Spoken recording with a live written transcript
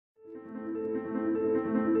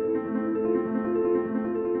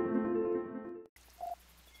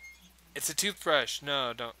It's a toothbrush.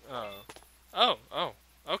 No, don't. Oh. Oh, oh.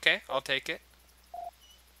 Okay, I'll take it.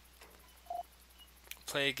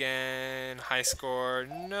 Play again. High score.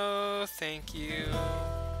 No, thank you.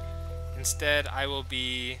 Instead, I will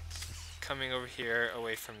be coming over here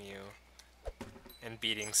away from you and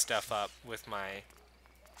beating stuff up with my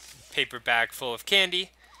paper bag full of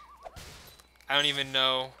candy. I don't even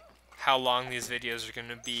know how long these videos are going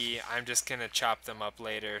to be. I'm just going to chop them up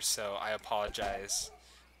later, so I apologize.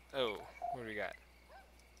 Oh, what do we got?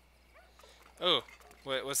 Oh,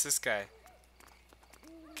 what's this guy?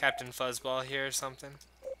 Captain Fuzzball here or something?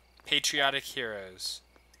 Patriotic Heroes.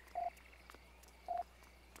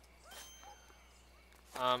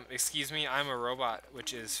 Excuse me, I'm a robot,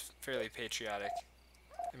 which is fairly patriotic.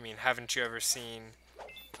 I mean, haven't you ever seen,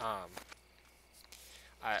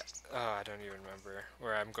 I don't even remember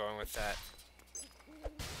where I'm going with that.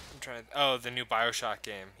 I'm trying to, oh, the new BioShock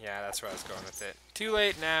game. Yeah, that's where I was going with it. Too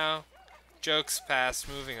late now. Jokes past,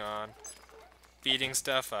 moving on. Beating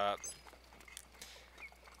stuff up.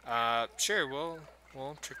 Sure, we'll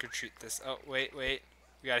trick-or-treat this. Oh, wait. We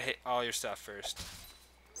gotta hit all your stuff first.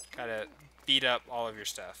 Gotta beat up all of your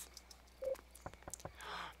stuff.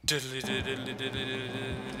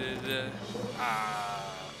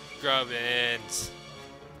 Ah, Grubbins.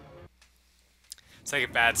 It's like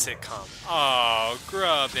a bad sitcom. Oh,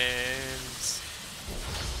 Grubbins.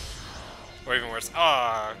 Or even worse,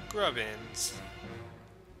 ah, Grubbins.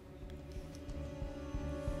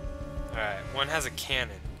 Alright, one has a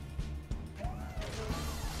cannon.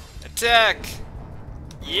 Attack!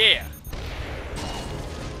 Yeah!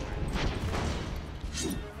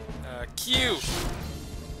 Q!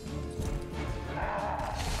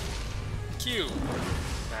 Q!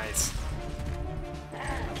 Nice.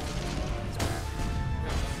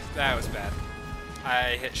 That was bad.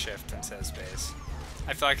 I hit shift instead of space.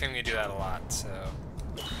 I feel like I'm gonna do that a lot, so...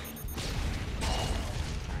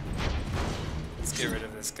 Let's get rid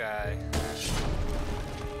of this guy.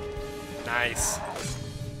 Nice.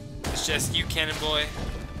 It's just you, Cannon Boy.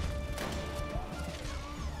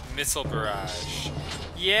 Missile barrage.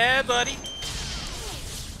 Yeah, buddy.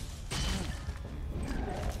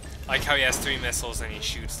 Like how he has 3 missiles and he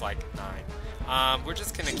shoots like 9. We're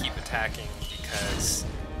just gonna keep attacking because,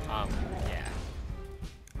 yeah.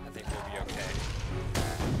 I think we'll be okay.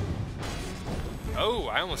 Oh,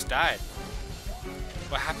 I almost died.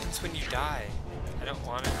 What happens when you die? I don't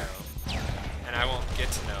want to know. And I won't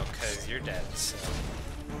get to know because you're dead, so.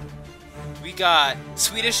 We got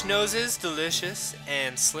Swedish Noses, Delicious,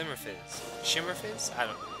 and Slimmer Fizz. Shimmer Fizz? I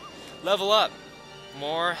don't know. Level up.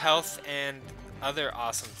 More health and other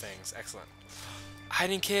awesome things. Excellent.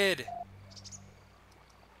 Hiding Kid.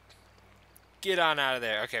 Get on out of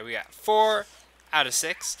there. Okay, we got 4 out of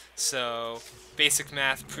 6. So, basic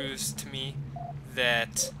math proves to me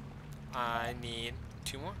that I need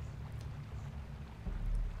 2 more.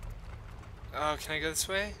 Oh, can I go this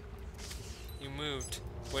way? You moved.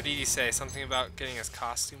 What did he say? Something about getting his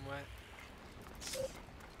costume wet?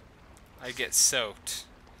 I get soaked.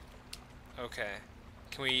 Okay.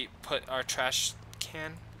 Can we put our trash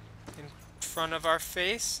can in front of our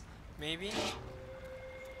face? Maybe?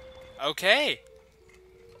 Okay.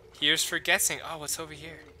 Here's for guessing. Oh, what's over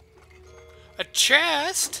here? A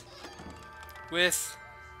chest with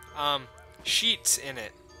sheets in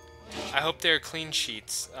it. I hope they're clean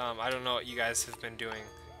sheets. I don't know what you guys have been doing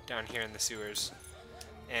down here in the sewers.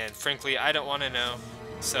 And frankly, I don't want to know.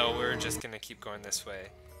 So we're just going to keep going this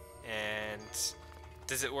way. And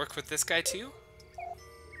does it work with this guy too?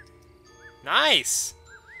 Nice!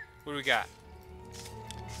 What do we got?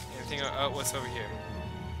 Anything? Oh, what's over here?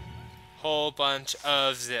 Whole bunch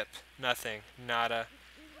of zip. Nothing. Nada.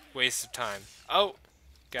 Waste of time. Oh!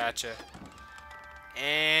 Gotcha.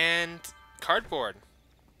 And cardboard.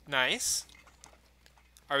 Nice.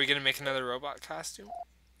 Are we going to make another robot costume?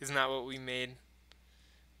 Isn't that what we made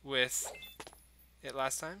with it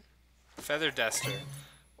last time? Feather duster.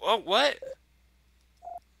 Oh, what?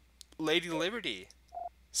 Lady Liberty.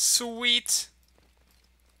 Sweet.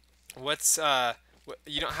 What's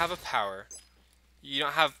you don't have a power. You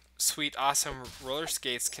don't have sweet awesome roller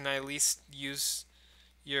skates. Can I at least use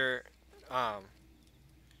your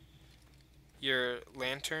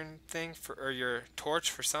lantern thing for, or your torch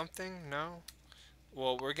for something? No?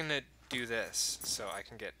 Well, we're going to do this so I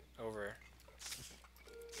can get over.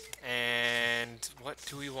 And what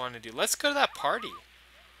do we want to do? Let's go to that party.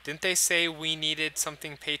 Didn't they say we needed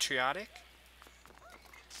something patriotic?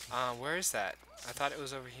 Where is that? I thought it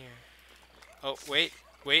was over here. Oh, wait,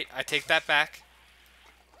 I take that back.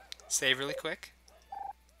 Save really quick.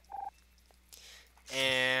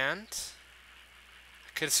 And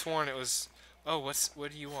I could have sworn it was... Oh,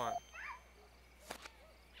 what do you want?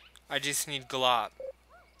 I just need glop.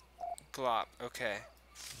 Glop, okay.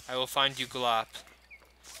 I will find you glop.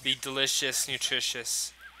 Be delicious,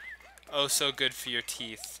 nutritious. Oh, so good for your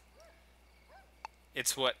teeth.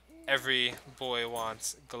 It's what every boy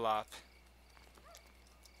wants, glop.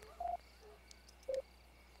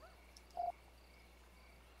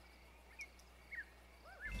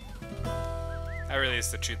 That really is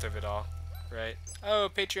the truth of it all, right? Oh,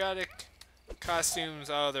 patriotic costumes.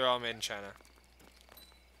 Oh, they're all made in China.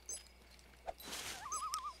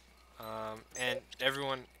 And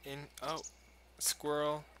everyone in... Oh,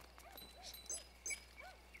 squirrel.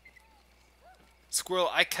 Squirrel,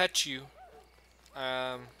 I cut you.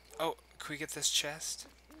 Oh, can we get this chest?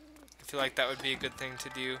 I feel like that would be a good thing to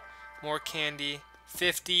do. More candy.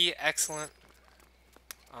 50, excellent.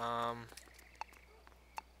 I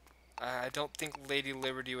don't think Lady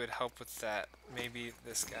Liberty would help with that. Maybe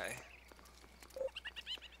this guy.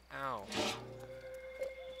 Ow.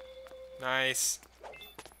 Nice.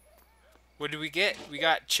 What did we get? We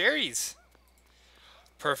got cherries.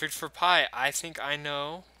 Perfect for pie. I think I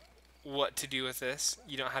know what to do with this.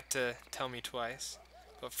 You don't have to tell me twice.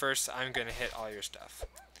 But first, I'm going to hit all your stuff.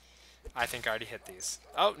 I think I already hit these.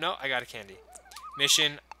 Oh, no, I got a candy.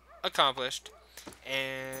 Mission accomplished.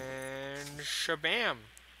 And shabam.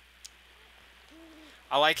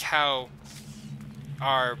 I like how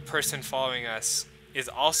our person following us is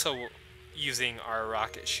also using our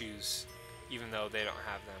rocket shoes, even though they don't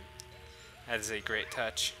have them. That is a great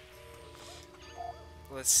touch.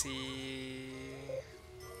 Let's see.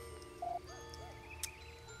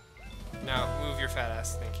 Now, move your fat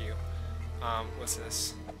ass. Thank you. What's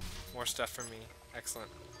this? More stuff for me. Excellent.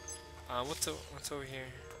 What's over here?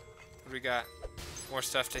 What do we got? More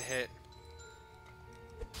stuff to hit.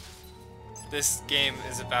 This game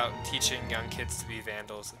is about teaching young kids to be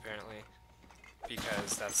vandals, apparently.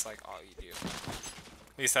 Because that's like all you do.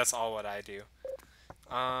 At least that's all what I do.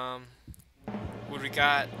 What do we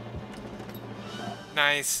got?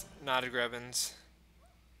 Nice knotted grubbins.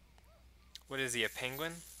 What is he, a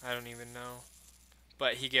penguin? I don't even know.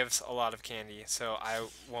 But he gives a lot of candy, so I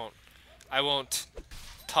won't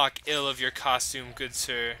talk ill of your costume, good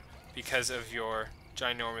sir, because of your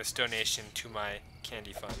ginormous donation to my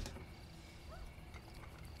candy fund.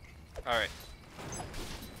 Alright.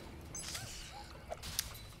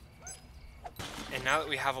 And now that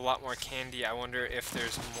we have a lot more candy, I wonder if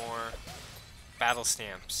there's more battle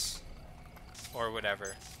stamps or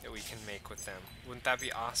whatever that we can make with them. Wouldn't that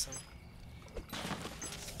be awesome?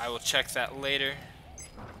 I will check that later,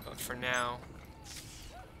 but for now,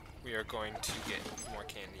 we are going to get more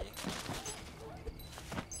candy.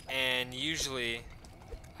 And usually,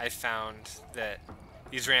 I found that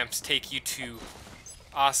these ramps take you to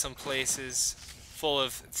awesome places full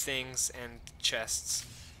of things and chests.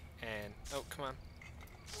 And, oh, come on.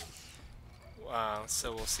 Wow,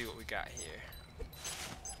 so we'll see what we got here.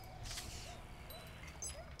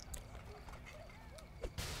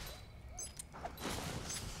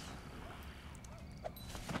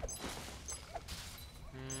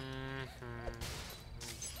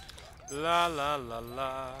 La la la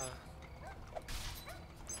la.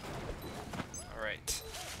 Alright.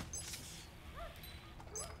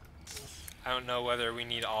 I don't know whether we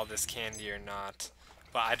need all this candy or not,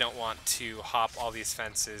 but I don't want to hop all these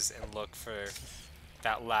fences and look for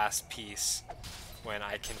that last piece when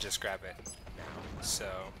I can just grab it now.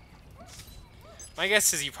 So, my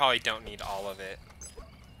guess is you probably don't need all of it.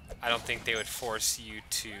 I don't think they would force you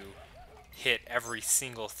to hit every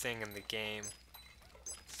single thing in the game.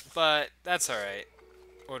 But that's alright.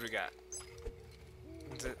 What do we got?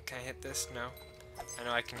 Can I hit this? No. I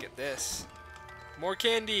know I can get this. More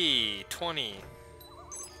candy! 20.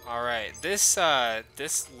 Alright, this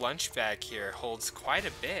lunch bag here holds quite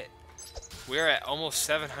a bit. We're at almost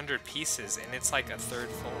 700 pieces, and it's like a third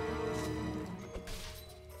full.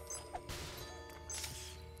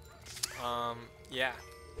 Yeah.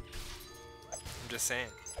 I'm just saying.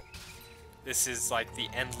 This is like the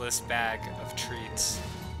endless bag of treats.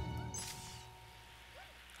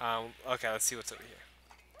 Okay, let's see what's over here.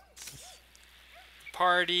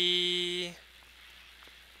 Party.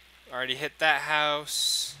 Already hit that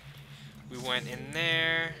house. We went in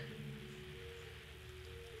there.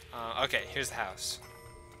 Okay, here's the house.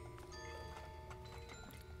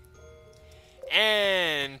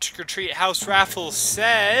 And Trick or Treat House Raffle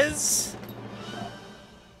says...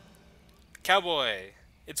 Cowboy.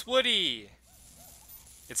 It's Woody.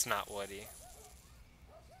 It's not Woody.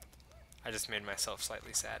 I just made myself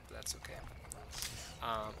slightly sad, but that's okay.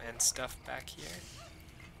 And stuff back here.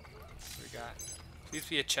 What we got? Please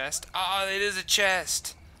be a chest. Oh, it is a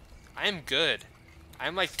chest. I am good.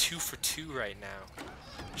 I'm like 2 for 2 right now.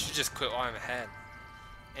 Should just quit while I'm ahead.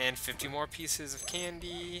 And 50 more pieces of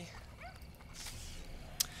candy.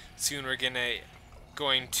 Soon we're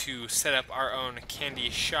going to set up our own candy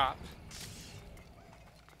shop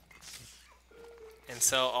and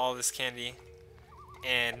sell all this candy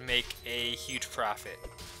and make a huge profit.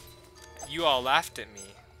 You all laughed at me.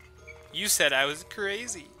 You said I was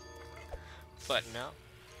crazy. But no.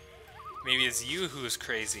 Maybe it's you who is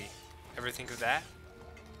crazy. Ever think of that?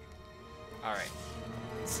 Alright.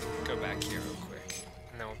 Let's go back here real quick.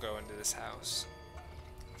 And then we'll go into this house.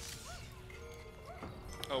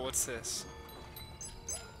 Oh, what's this?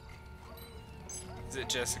 Is it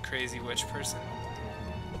just a crazy witch person?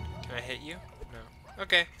 Can I hit you? No.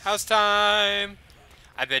 Okay, house time!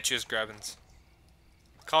 I bet you it's Grubbins.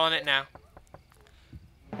 Calling it now.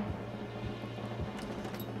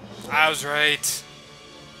 I was right.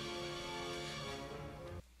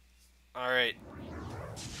 Alright.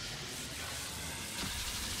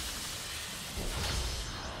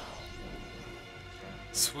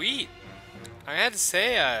 Sweet. I had to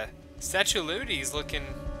say, Statue of Liberty is looking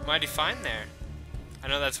mighty fine there. I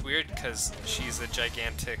know that's weird because she's a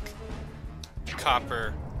gigantic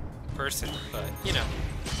copper person, but you know.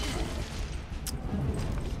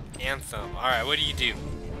 Anthem. Alright, what do you do?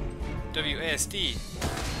 WASD.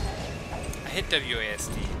 I hit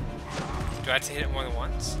WASD. Do I have to hit it more than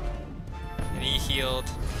once? And he healed.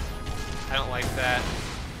 I don't like that.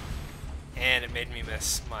 And it made me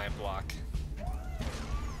miss my block.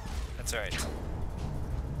 That's alright.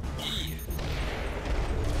 E.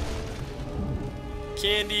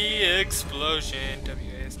 Candy explosion.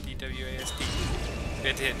 WASD, WASD. We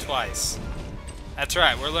had to hit twice. That's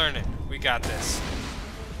right, we're learning. We got this.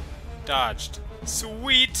 Dodged.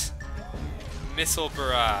 Sweet! Missile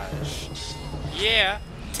barrage. Yeah,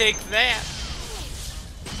 take that.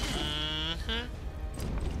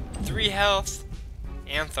 3 health.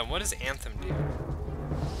 Anthem. What does Anthem do?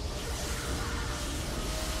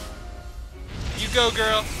 You go,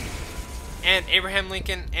 girl. And Abraham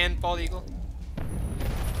Lincoln and Bald Eagle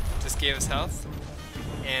just gave us health.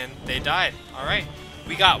 And they died. Alright.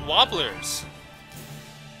 We got wobblers.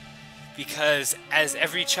 Because, as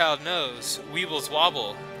every child knows, weebles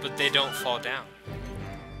wobble, but they don't fall down.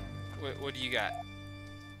 What do you got?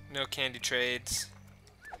 No candy trades.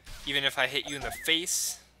 Even if I hit you in the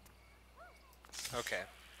face? Okay.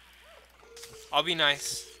 I'll be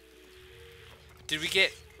nice. Did we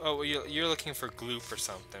get... Oh, you're looking for gloop or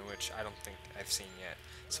something, which I don't think I've seen yet.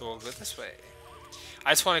 So we'll go this way.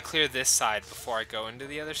 I just want to clear this side before I go into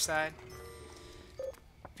the other side.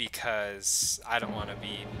 Because I don't want to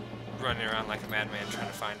be running around like a madman trying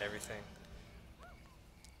to find everything.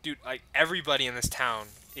 Dude, like, everybody in this town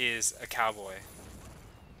is a cowboy.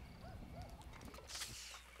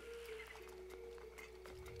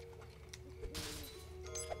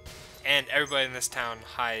 And everybody in this town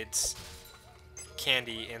hides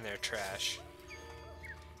candy in their trash.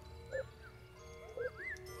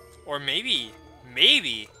 Or maybe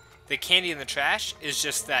the candy in the trash is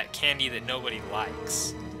just that candy that nobody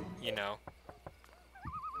likes, you know?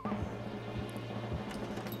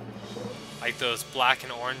 Like those black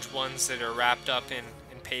and orange ones that are wrapped up in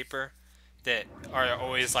paper that are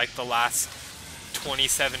always like the last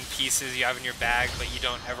 27 pieces you have in your bag, but you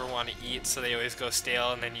don't ever want to eat, so they always go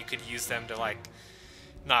stale, and then you could use them to like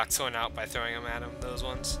knock someone out by throwing them at them. Those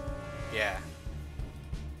ones, yeah.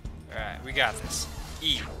 All right, we got this.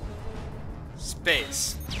 E.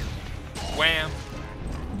 Space. Wham.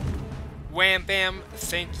 Wham bam.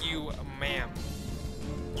 Thank you, ma'am.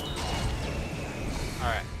 All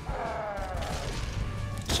right.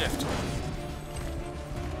 Shift.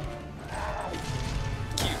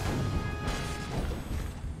 Q.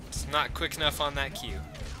 It's not quick enough on that Q.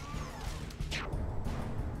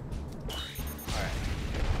 Alright.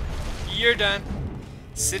 You're done.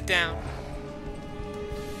 Sit down.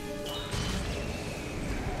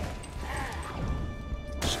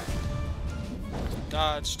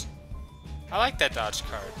 Dodged. I like that dodge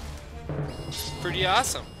card. Pretty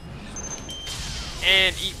awesome.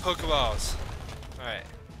 And eat Pokeballs. Alright.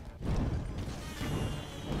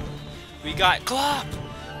 We got Glop!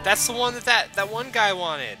 That's the one that one guy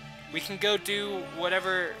wanted. We can go do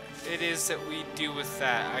whatever it is that we do with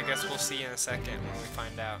that. I guess we'll see in a second when we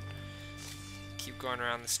find out. Keep going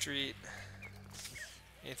around the street.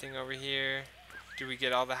 Anything over here? Did we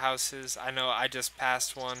get all the houses? I know I just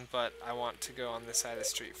passed one, but I want to go on this side of the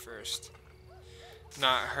street first.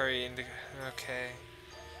 Not hurry into... Okay.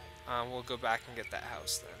 We'll go back and get that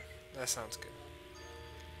house then. That sounds good.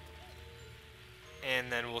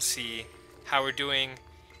 And then we'll see how we're doing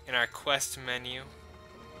in our quest menu.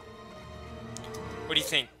 What do you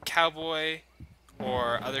think? Cowboy,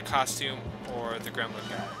 or other costume, or the gremlin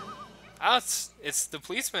guy. Oh, it's the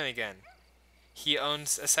policeman again. He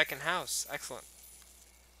owns a second house. Excellent.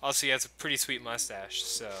 Also, he has a pretty sweet mustache,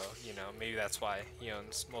 so, you know, maybe that's why he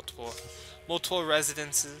owns multiple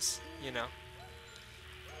residences, you know.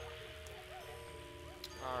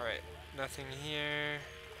 Alright, nothing here.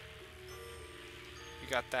 We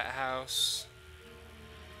got that house.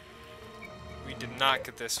 We did not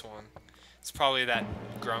get this one. It's probably that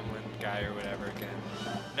gremlin guy or whatever again.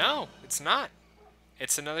 No, it's not.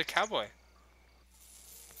 It's another cowboy.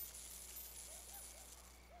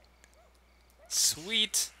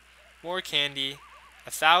 Sweet. More candy.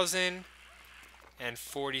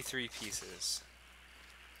 1,043 pieces.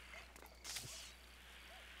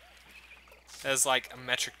 That is like a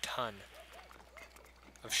metric ton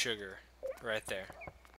of sugar right there.